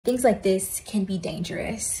Things like this can be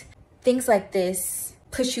dangerous. Things like this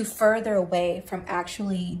push you further away from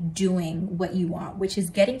actually doing what you want, which is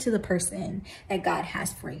getting to the person that God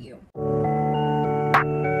has for you.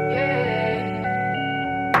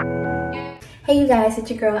 Hey you guys, it's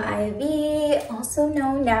your girl Ivy, also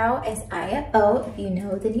known now as Aya O. If you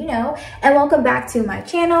know, then you know. And welcome back to my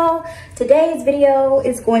channel. Today's video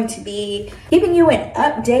is going to be giving you an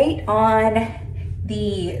update on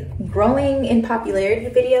the growing in popularity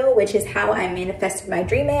video, which is how I manifested my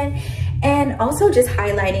dream man, and also just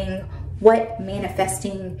highlighting what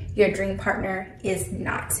manifesting your dream partner is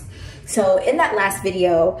not. So in that last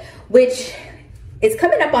video, which it's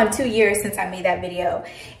coming up on 2 years since I made that video.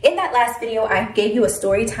 In that last video, I gave you a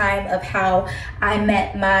story time of how I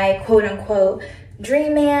met my quote unquote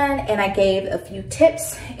dream man, and I gave a few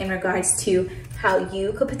tips in regards to how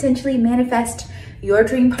you could potentially manifest your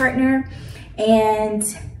dream partner. And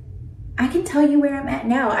I can tell you where I'm at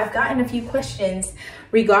now. I've gotten a few questions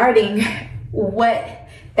regarding what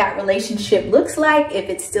that relationship looks like, if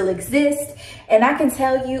it still exists. And I can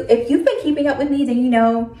tell you, if you've been keeping up with me, then you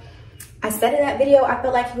know, I said in that video, I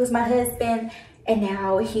felt like he was my husband, and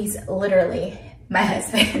now he's literally my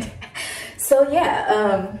husband. So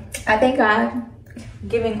yeah, I thank God,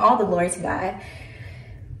 giving all the glory to God,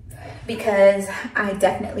 because I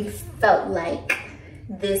definitely felt like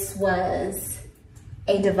this was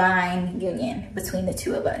a divine union between the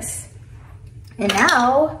two of us. And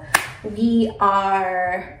now we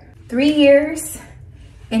are 3 years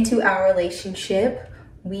into our relationship.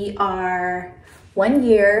 We are 1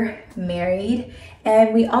 year married,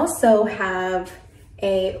 and we also have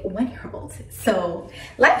a 1-year-old. So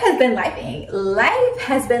life has been lifing. Life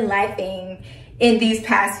has been lifing in these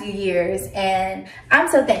past few years, and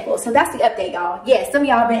I'm so thankful. So that's the update, y'all. Yes, some of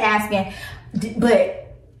y'all have been asking, but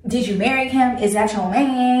did you marry him? Is that your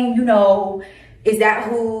man? You know, is that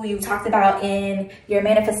who you talked about in your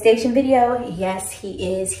manifestation video? Yes,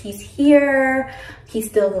 he is. He's here. He's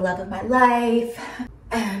still the love of my life.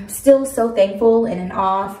 I'm still so thankful and in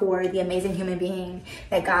awe for the amazing human being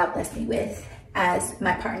that God blessed me with as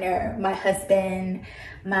my partner, my husband,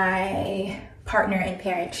 my partner in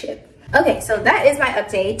parentship. Okay, so that is my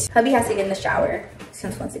update. Hubby has to get in the shower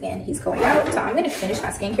since once again he's going out. So I'm gonna finish my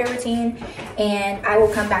skincare routine, and I will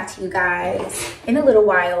come back to you guys in a little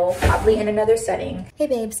while, probably in another setting. Hey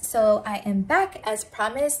babes, so I am back as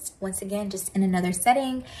promised, once again, just in another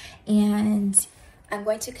setting, and I'm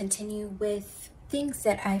going to continue with things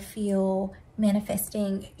that I feel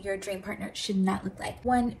manifesting your dream partner should not look like.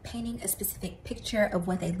 One, painting a specific picture of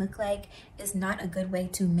what they look like is not a good way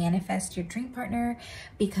to manifest your dream partner,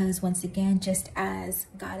 because once again, just as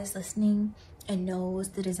God is listening and knows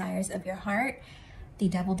the desires of your heart, the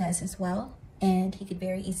devil does as well. And he could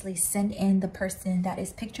very easily send in the person that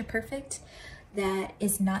is picture perfect, that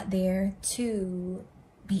is not there to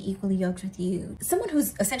be equally yoked with you. Someone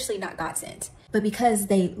who's essentially not God sent, but because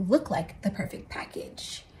they look like the perfect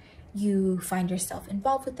package, you find yourself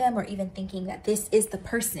involved with them, or even thinking that this is the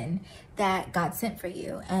person that God sent for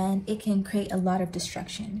you, and it can create a lot of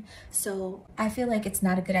destruction. So I feel like it's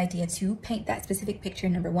not a good idea to paint that specific picture,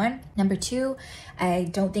 number one. Number two, I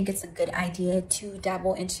don't think it's a good idea to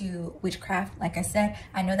dabble into witchcraft. Like I said,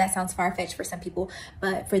 I know that sounds far-fetched for some people,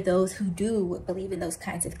 but for those who do believe in those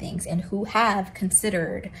kinds of things and who have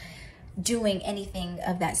considered doing anything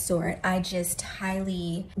of that sort, I just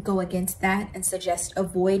highly go against that and suggest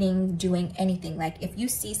avoiding doing anything. Like, if you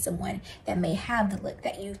see someone that may have the look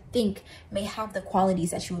that you think may have the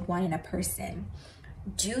qualities that you would want in a person,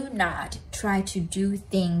 do not try to do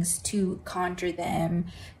things to conjure them,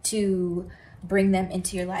 to bring them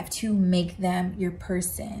into your life, to make them your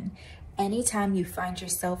person. Anytime you find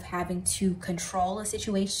yourself having to control a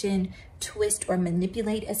situation, twist or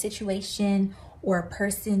manipulate a situation or a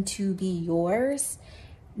person to be yours,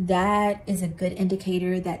 that is a good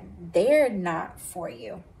indicator that they're not for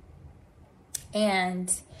you.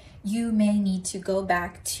 And you may need to go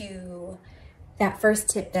back to that first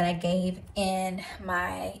tip that I gave in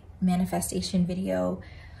my manifestation video,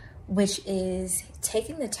 which is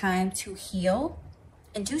taking the time to heal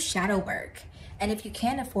and do shadow work. And if you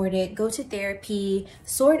can't afford it, go to therapy,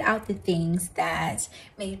 sort out the things that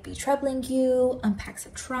may be troubling you, unpack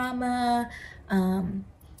some trauma,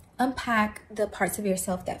 unpack the parts of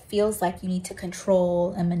yourself that feels like you need to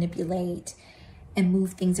control and manipulate and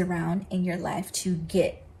move things around in your life to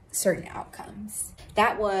get certain outcomes.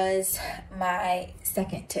 That was my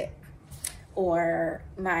second tip, or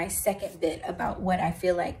my second bit about what I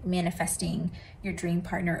feel like manifesting your dream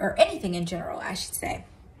partner, or anything in general, I should say,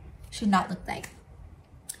 should not look like.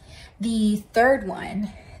 The third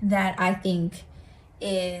one that I think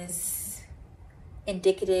is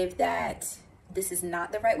indicative that this is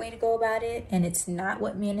not the right way to go about it, and it's not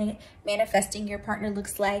what manifesting your partner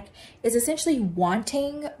looks like, is essentially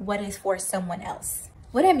wanting what is for someone else.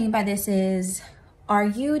 What I mean by this is, are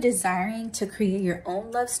you desiring to create your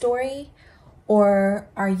own love story, or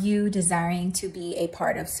are you desiring to be a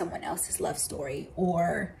part of someone else's love story,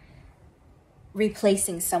 or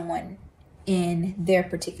replacing someone in their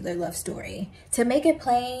particular love story? To make it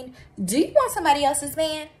plain, do you want somebody else's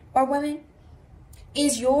man or woman?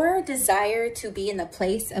 Is your desire to be in the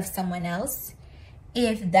place of someone else?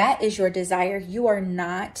 If that is your desire, you are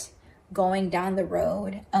not going down the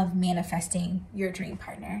road of manifesting your dream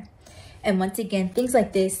partner. And once again, things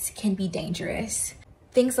like this can be dangerous.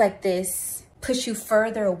 Things like this push you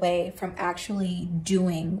further away from actually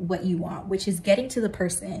doing what you want, which is getting to the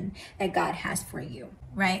person that God has for you,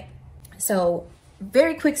 right? So,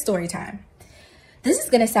 very quick story time. This is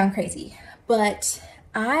gonna sound crazy, but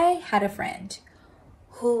I had a friend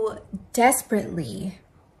who desperately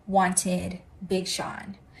wanted Big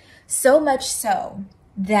Sean. So much so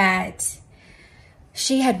that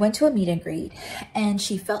she had went to a meet and greet, and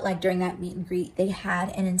she felt like during that meet and greet, they had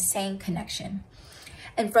an insane connection.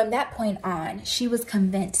 And from that point on, she was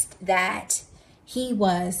convinced that he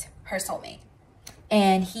was her soulmate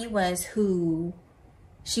and he was who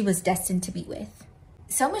she was destined to be with.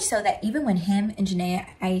 So much so that even when him and Jhené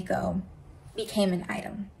Aiko became an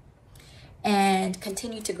item and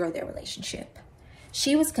continued to grow their relationship,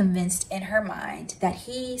 she was convinced in her mind that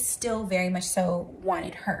he still very much so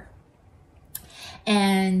wanted her,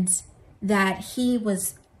 and that he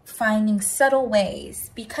was finding subtle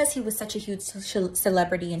ways, because he was such a huge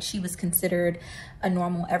celebrity and she was considered a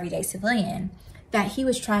normal everyday civilian, that he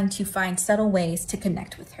was trying to find subtle ways to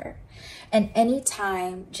connect with her. And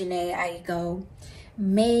anytime Jhené Aiko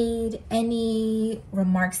made any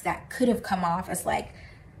remarks that could have come off as like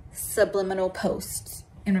subliminal posts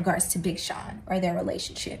in regards to Big Sean or their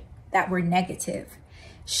relationship that were negative,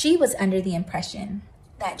 she was under the impression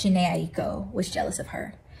that Jhené Aiko was jealous of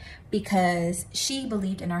her, because she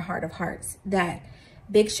believed in her heart of hearts that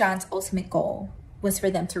Big Sean's ultimate goal was for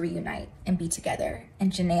them to reunite and be together,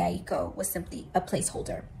 and Jhené Aiko was simply a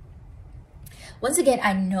placeholder. Once again,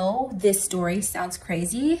 I know this story sounds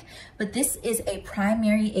crazy, but this is a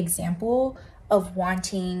primary example of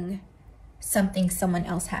wanting something someone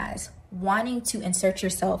else has, wanting to insert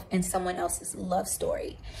yourself in someone else's love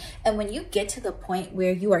story. And when you get to the point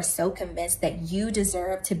where you are so convinced that you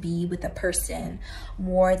deserve to be with a person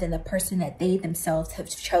more than the person that they themselves have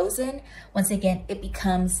chosen, once again, it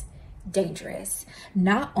becomes dangerous.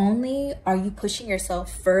 Not only are you pushing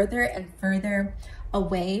yourself further and further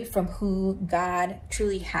away from who God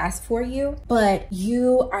truly has for you, but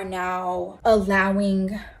you are now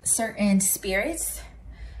allowing certain spirits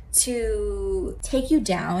to take you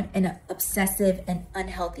down an obsessive and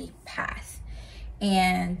unhealthy path.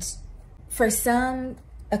 And for some,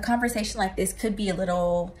 a conversation like this could be a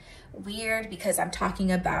little weird because I'm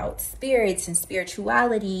talking about spirits and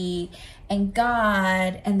spirituality and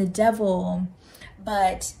God and the devil,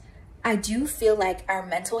 but I do feel like our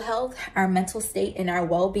mental health, our mental state, and our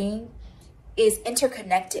well-being is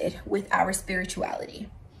interconnected with our spirituality.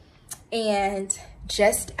 And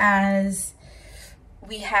just as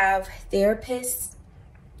we have therapists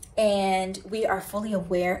and we are fully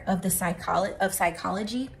aware of the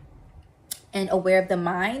psychology and aware of the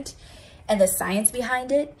mind and the science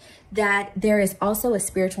behind it, that there is also a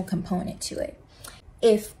spiritual component to it.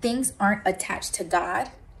 If things aren't attached to God,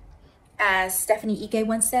 as Stephanie Ike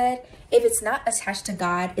once said, if it's not attached to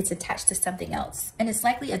God, it's attached to something else. And it's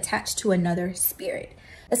likely attached to another spirit.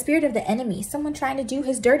 A spirit of the enemy, someone trying to do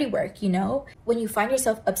his dirty work, you know? When you find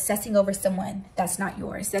yourself obsessing over someone that's not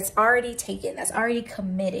yours, that's already taken, that's already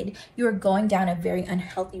committed, you are going down a very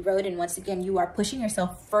unhealthy road. And once again, you are pushing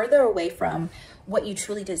yourself further away from what you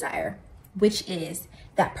truly desire, which is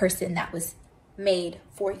that person that was made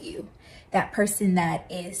for you, that person that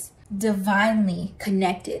is divinely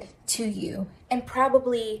connected to you, and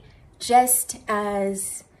probably just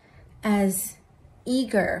as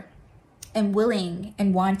eager and willing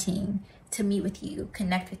and wanting to meet with you,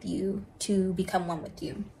 connect with you, to become one with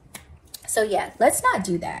you. So yeah, let's not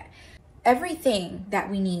do that. Everything that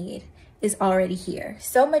we need is already here.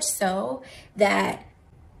 So much so that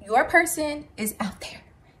your person is out there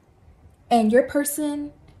and your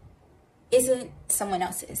person isn't someone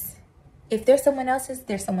else's. If there's someone else's,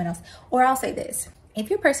 there's someone else. Or I'll say this, if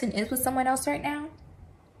your person is with someone else right now,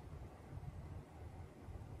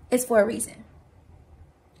 it's for a reason.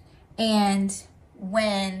 And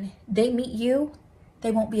when they meet you, they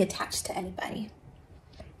won't be attached to anybody.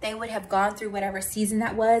 They would have gone through whatever season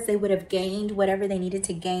that was. They would have gained whatever they needed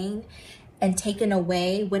to gain. and taken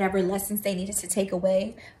away whatever lessons they needed to take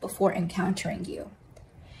away before encountering you.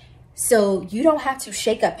 So you don't have to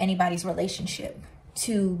shake up anybody's relationship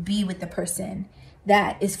to be with the person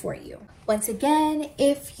that is for you. Once again,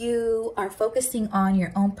 if you are focusing on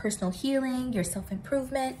your own personal healing, your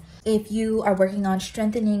self-improvement, if you are working on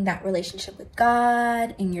strengthening that relationship with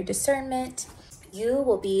God and your discernment, you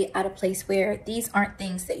will be at a place where these aren't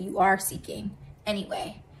things that you are seeking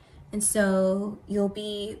anyway. And so you'll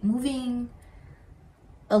be moving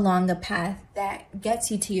along a path that gets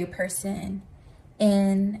you to your person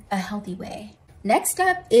in a healthy way. Next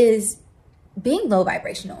up is being low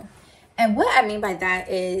vibrational. And what I mean by that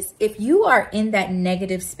is if you are in that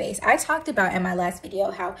negative space, I talked about in my last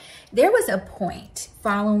video how there was a point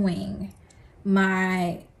following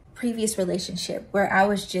my previous relationship where I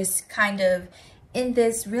was just kind of in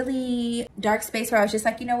this really dark space where I was just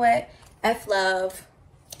like, you know what, F love,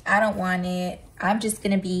 I don't want it. I'm just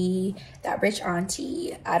gonna be that rich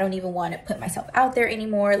auntie. I don't even want to put myself out there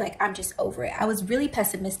anymore. Like, I'm just over it. I was really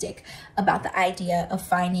pessimistic about the idea of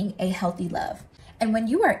finding a healthy love. And when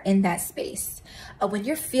you are in that space, when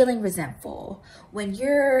you're feeling resentful, when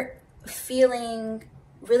you're feeling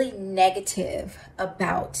really negative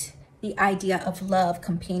about the idea of love,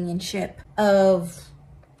 companionship, of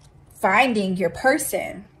finding your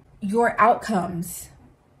person, your outcomes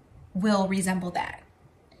will resemble that.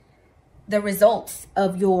 The results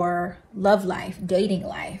of your love life, dating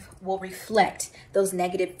life will reflect those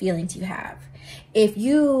negative feelings you have. If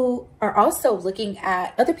you are also looking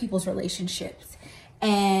at other people's relationships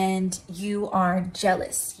and you are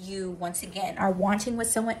jealous, you once again are wanting what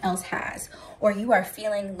someone else has, or you are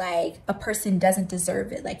feeling like a person doesn't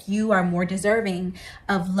deserve it, like you are more deserving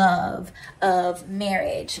of love, of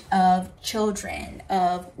marriage, of children,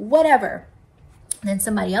 of whatever than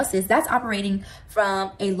somebody else is, that's operating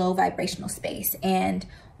from a low vibrational space. And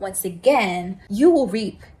once again, you will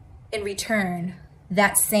reap in return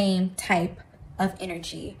that same type of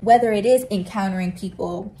energy, whether it is encountering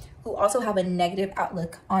people who also have a negative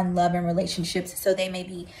outlook on love and relationships. So they may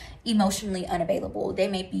be emotionally unavailable. They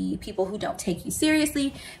may be people who don't take you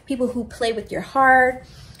seriously, people who play with your heart,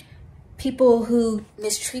 people who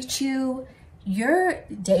mistreat you. Your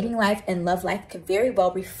dating life and love life could very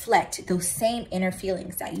well reflect those same inner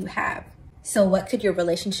feelings that you have. So what could your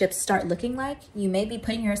relationships start looking like? You may be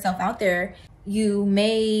putting yourself out there. You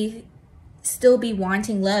may still be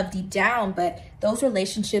wanting love deep down, but those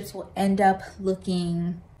relationships will end up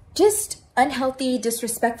looking just unhealthy,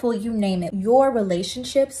 disrespectful, you name it. Your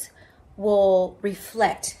relationships will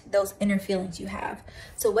reflect those inner feelings you have.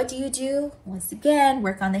 So what do? Once again,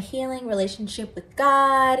 work on the healing relationship with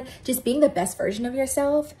God, just being the best version of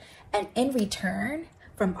yourself. And in return,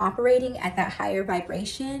 from operating at that higher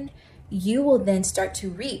vibration, you will then start to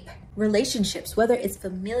reap relationships, whether it's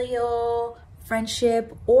familial,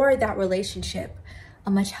 friendship, or that relationship,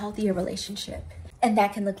 a much healthier relationship. And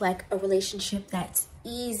that can look like a relationship that's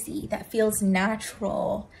easy, that feels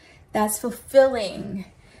natural, that's fulfilling,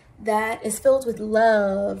 that is filled with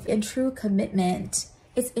love and true commitment.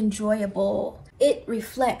 It's enjoyable. It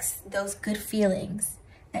reflects those good feelings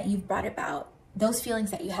that you've brought about, those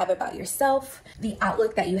feelings that you have about yourself, the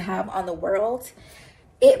outlook that you have on the world.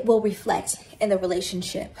 It will reflect in the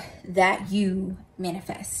relationship that you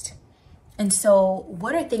manifest. And so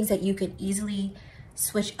what are things that you can easily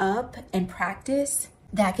switch up and practice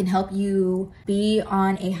that can help you be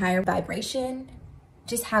on a higher vibration,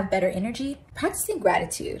 just have better energy? Practicing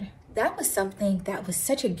gratitude. That was something that was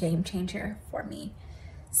such a game changer for me.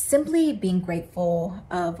 Simply being grateful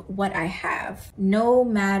of what I have, no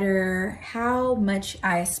matter how much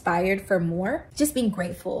I aspired for more, just being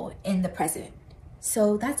grateful in the present.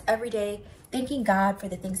 So that's every day, thanking God for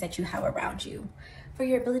the things that you have around you, for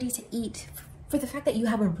your ability to eat, for the fact that you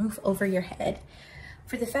have a roof over your head,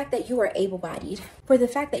 for the fact that you are able-bodied, for the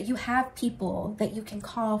fact that you have people that you can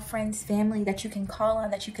call friends, family, that you can call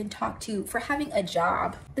on, that you can talk to, for having a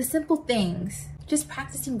job. The simple things, just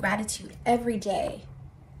practicing gratitude every day.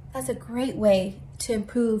 That's a great way to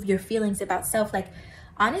improve your feelings about self. Like,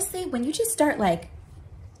 honestly, when you just start like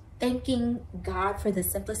thanking God for the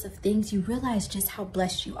simplest of things, you realize just how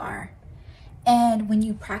blessed you are. And when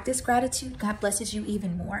you practice gratitude, God blesses you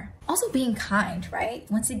even more. Also being kind, right?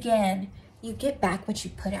 Once again, you get back what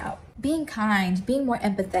you put out. Being kind, being more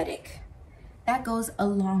empathetic, that goes a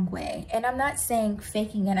long way. And I'm not saying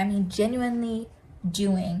faking it, I mean genuinely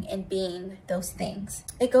doing and being those things.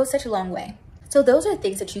 It goes such a long way. So those are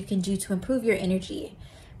things that you can do to improve your energy.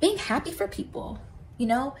 Being happy for people, you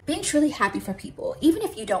know, being truly happy for people, even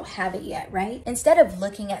if you don't have it yet, right? Instead of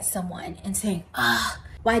looking at someone and saying,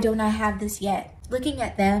 why don't I have this yet? Looking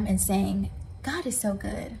at them and saying, God is so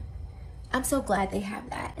good. I'm so glad they have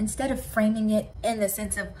that. Instead of framing it in the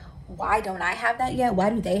sense of, why don't I have that yet? Why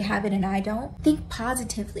do they have it and I don't? Think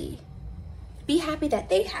positively. Be happy that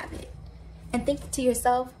they have it. And think to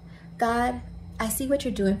yourself, God, I see what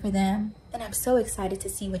you're doing for them, and I'm so excited to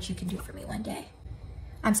see what you can do for me one day.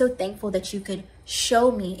 I'm so thankful that you could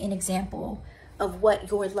show me an example of what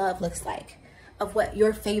your love looks like, of what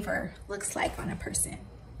your favor looks like on a person,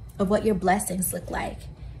 of what your blessings look like.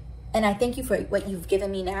 And I thank you for what you've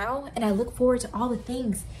given me now, and I look forward to all the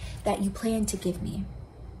things that you plan to give me,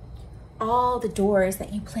 all the doors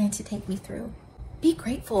that you plan to take me through. Be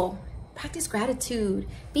grateful. Practice gratitude.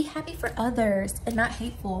 Be happy for others and not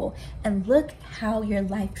hateful. And look how your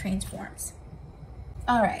life transforms.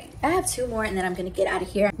 All right, I have 2 more and then I'm gonna get out of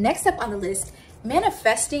here. Next up on the list,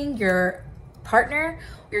 manifesting your partner,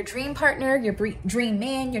 your dream partner, your dream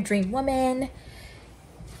man, your dream woman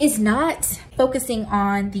is not focusing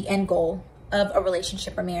on the end goal of a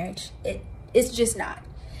relationship or marriage. It's just not,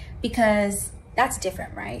 because that's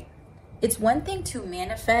different, right? It's one thing to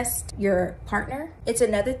manifest your partner. It's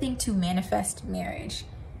another thing to manifest marriage.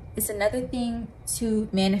 It's another thing to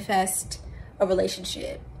manifest a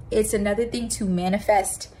relationship. It's another thing to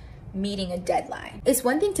manifest meeting a deadline. It's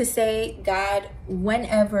one thing to say, God,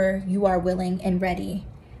 whenever you are willing and ready,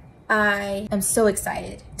 I am so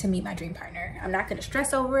excited to meet my dream partner. I'm not gonna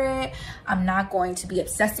stress over it. I'm not going to be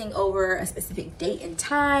obsessing over a specific date and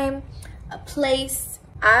time, a place.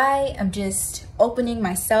 I am just opening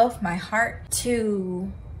myself, my heart,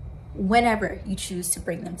 to whenever you choose to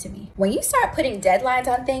bring them to me. When you start putting deadlines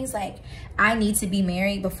on things like, I need to be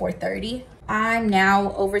married before 30, I'm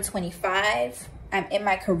now over 25, I'm in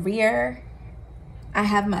my career, I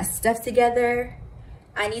have my stuff together,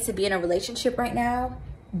 I need to be in a relationship right now,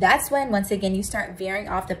 that's when, once again, you start veering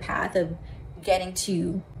off the path of getting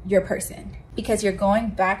to your person, because you're going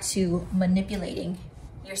back to manipulating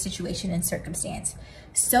your situation and circumstance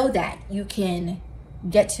so that you can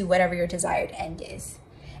get to whatever your desired end is.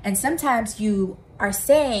 And sometimes you are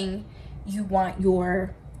saying you want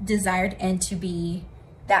your desired end to be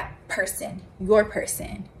that person, your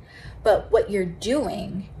person. But what you're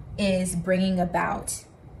doing is bringing about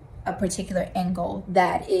a particular end goal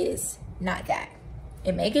that is not that.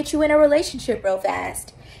 It may get you in a relationship real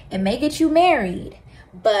fast. It may get you married,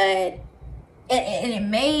 but and it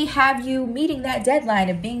may have you meeting that deadline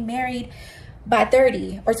of being married by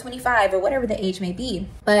 30 or 25 or whatever the age may be,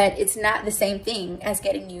 but it's not the same thing as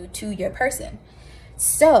getting you to your person.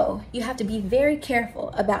 So you have to be very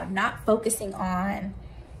careful about not focusing on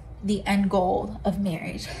the end goal of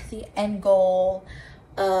marriage, the end goal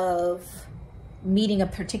of meeting a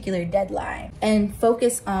particular deadline, and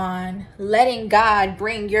focus on letting God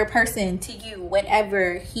bring your person to you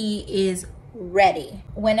whenever he is ready,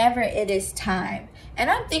 whenever it is time.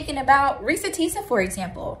 And I'm thinking about Reesa Teesa, for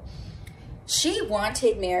example. She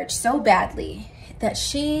wanted marriage so badly that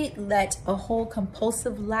she let a whole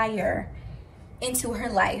compulsive liar into her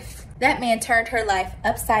life. That man turned her life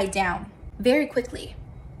upside down very quickly.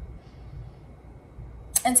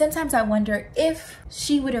 And sometimes I wonder if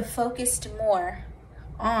she would have focused more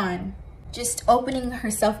on just opening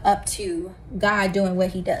herself up to God doing what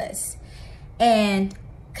he does and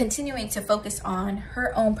continuing to focus on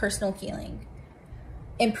her own personal healing,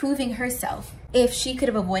 improving herself, if she could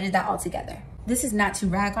have avoided that altogether. This is not to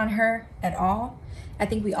rag on her at all. I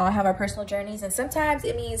think we all have our personal journeys, and sometimes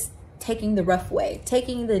it means taking the rough way,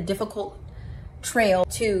 taking the difficult trail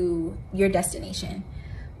to your destination.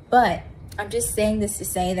 But I'm just saying this to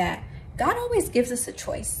say that God always gives us a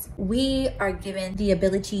choice. We are given the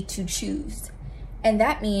ability to choose. And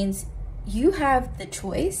that means you have the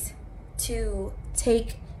choice to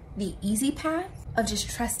take the easy path of just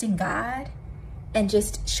trusting God and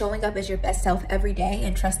just showing up as your best self every day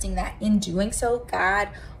and trusting that in doing so, God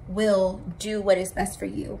will do what is best for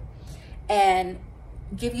you and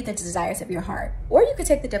give you the desires of your heart. Or you could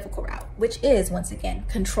take the difficult route, which is, once again,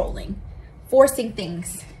 controlling, forcing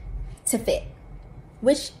things to fit,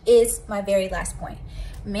 which is my very last point.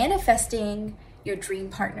 Manifesting your dream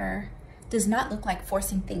partner does not look like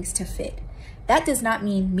forcing things to fit. That does not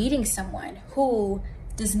mean meeting someone who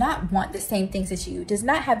does not want the same things as you, does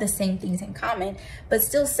not have the same things in common, but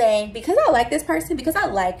still saying, because I like this person, because I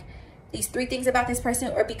like these 3 things about this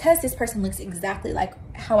person, or because this person looks exactly like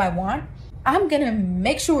how I want, I'm gonna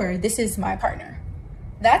make sure this is my partner.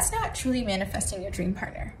 That's not truly manifesting your dream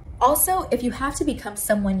partner. Also, if you have to become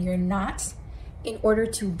someone you're not in order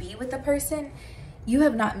to be with a person, you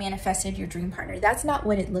have not manifested your dream partner. That's not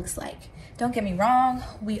what it looks like. Don't get me wrong,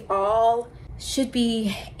 we all should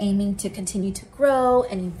be aiming to continue to grow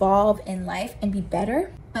and evolve in life and be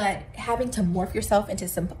better, but having to morph yourself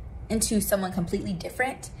into someone completely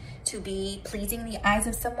different to be pleasing the eyes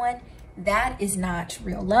of someone, that is not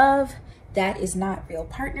real love. That is not real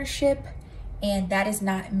partnership. And that is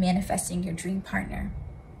not manifesting your dream partner.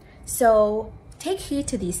 So take heed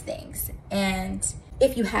to these things. And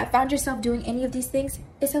if you have found yourself doing any of these things,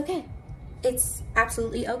 it's okay. It's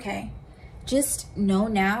absolutely okay. Just know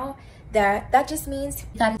now that that just means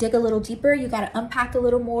you gotta dig a little deeper, you gotta unpack a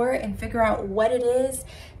little more and figure out what it is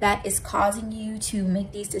that is causing you to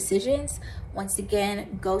make these decisions. Once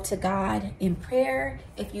again, go to God in prayer.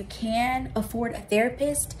 If you can afford a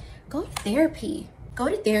therapist, go to therapy. Go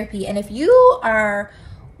to therapy. And if you are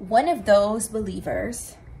one of those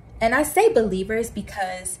believers, and I say believers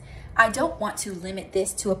because I don't want to limit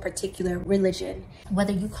this to a particular religion,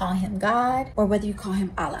 whether you call him God or whether you call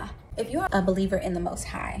him Allah. If you're a believer in the Most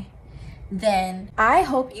High, then I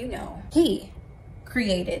hope you know he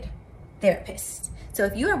created therapists. So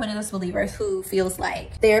if you are one of those believers who feels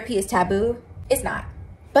like therapy is taboo, it's not.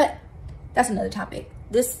 But that's another topic.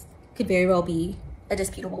 This could very well be a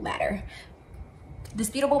disputable matter.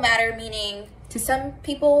 Disputable matter meaning to some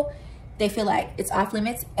people, they feel like it's off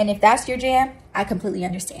limits. And if that's your jam, I completely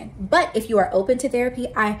understand. But if you are open to therapy,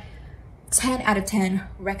 I 10 out of 10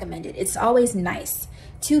 recommend it. It's always nice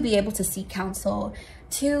to be able to seek counsel,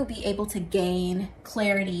 to be able to gain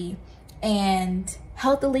clarity and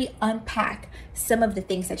healthily unpack some of the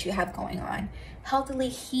things that you have going on. Healthily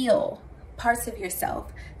heal parts of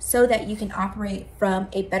yourself so that you can operate from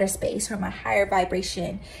a better space, from a higher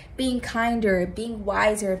vibration, being kinder, being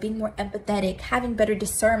wiser, being more empathetic, having better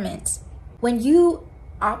discernment. When you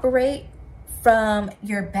operate from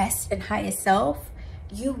your best and highest self,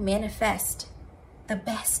 you manifest the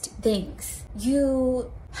best things.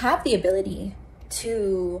 You have the ability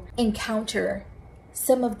to encounter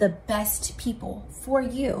some of the best people for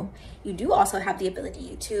you. You do also have the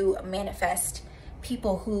ability to manifest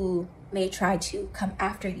people who may try to come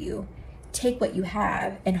after you, take what you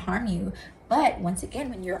have and harm you. But once again,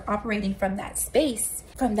 when you're operating from that space,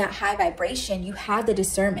 from that high vibration, you have the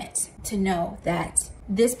discernment to know that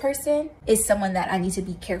this person is someone that I need to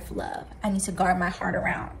be careful of. I need to guard my heart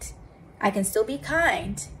around. I can still be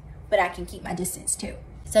kind, but I can keep my distance too.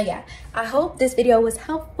 So yeah, I hope this video was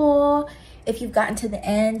helpful. If you've gotten to the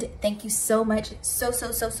end, thank you so much,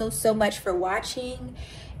 so much for watching.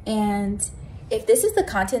 And if this is the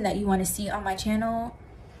content that you want to see on my channel,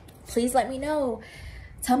 please let me know.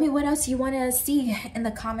 Tell me what else you want to see in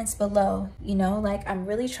the comments below. You know, like I'm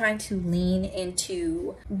really trying to lean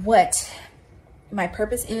into what my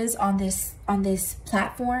purpose is on this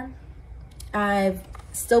platform. I've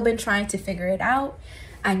still been trying to figure it out.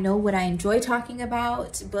 I know what I enjoy talking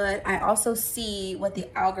about, but I also see what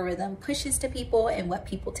the algorithm pushes to people and what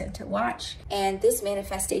people tend to watch. And this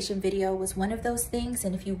manifestation video was one of those things.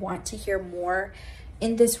 And if you want to hear more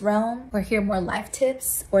in this realm or hear more life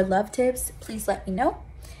tips or love tips, please let me know.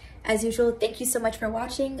 As usual, thank you so much for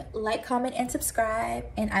watching. Like, comment, and subscribe,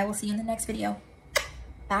 and I will see you in the next video.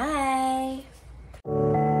 Bye.